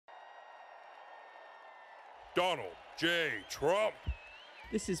Donald J. Trump.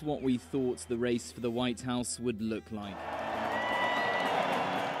 This is what we thought the race for the White House would look like.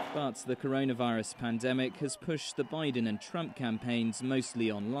 But the coronavirus pandemic has pushed the Biden and Trump campaigns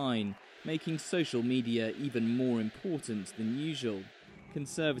mostly online, making social media even more important than usual.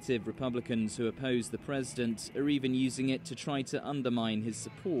 Conservative Republicans who oppose the president are even using it to try to undermine his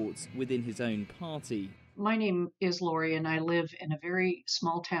support within his own party. My name is Lori, and I live in a very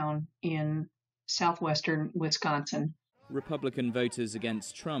small town in southwestern Wisconsin. Republican Voters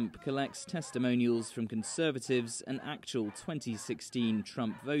Against Trump collects testimonials from conservatives and actual 2016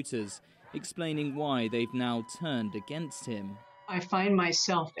 Trump voters, explaining why they've now turned against him. I find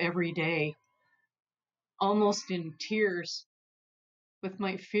myself every day almost in tears with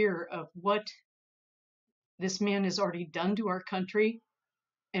my fear of what this man has already done to our country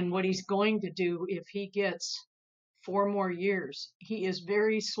and what he's going to do if he gets 4 more years. He is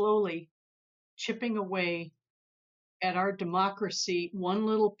very slowly chipping away at our democracy, one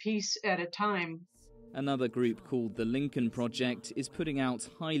little piece at a time. Another group called the Lincoln Project is putting out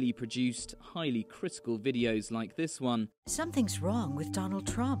highly produced, highly critical videos like this one. Something's wrong with Donald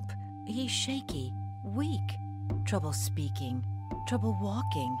Trump. He's shaky, weak, trouble speaking, trouble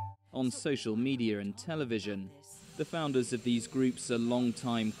walking. On social media and television. The founders of these groups are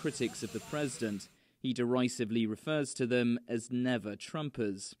longtime critics of the president. He derisively refers to them as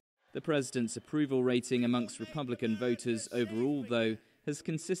never-Trumpers. The president's approval rating amongst Republican voters overall, though, has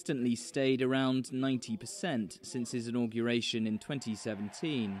consistently stayed around 90% since his inauguration in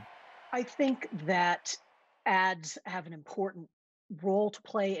 2017. I think that ads have an important role to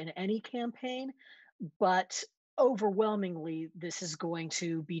play in any campaign, but overwhelmingly, this is going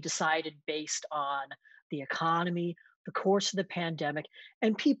to be decided based on the economy, the course of the pandemic,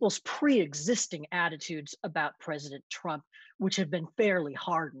 and people's pre-existing attitudes about President Trump, which have been fairly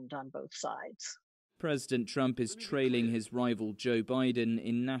hardened on both sides. President Trump is trailing his rival Joe Biden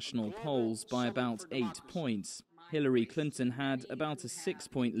in national polls by about 8 points. Hillary Clinton had about a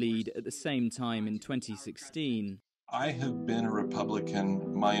 6-point lead at the same time in 2016. I have been a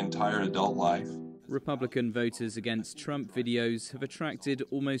Republican my entire adult life. Republican Voters Against Trump videos have attracted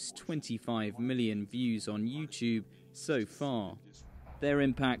almost 25 million views on YouTube so far. Their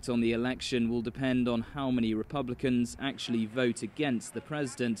impact on the election will depend on how many Republicans actually vote against the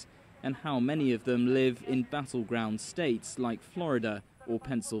president and how many of them live in battleground states like Florida or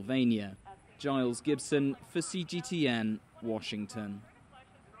Pennsylvania. Giles Gibson for CGTN, Washington.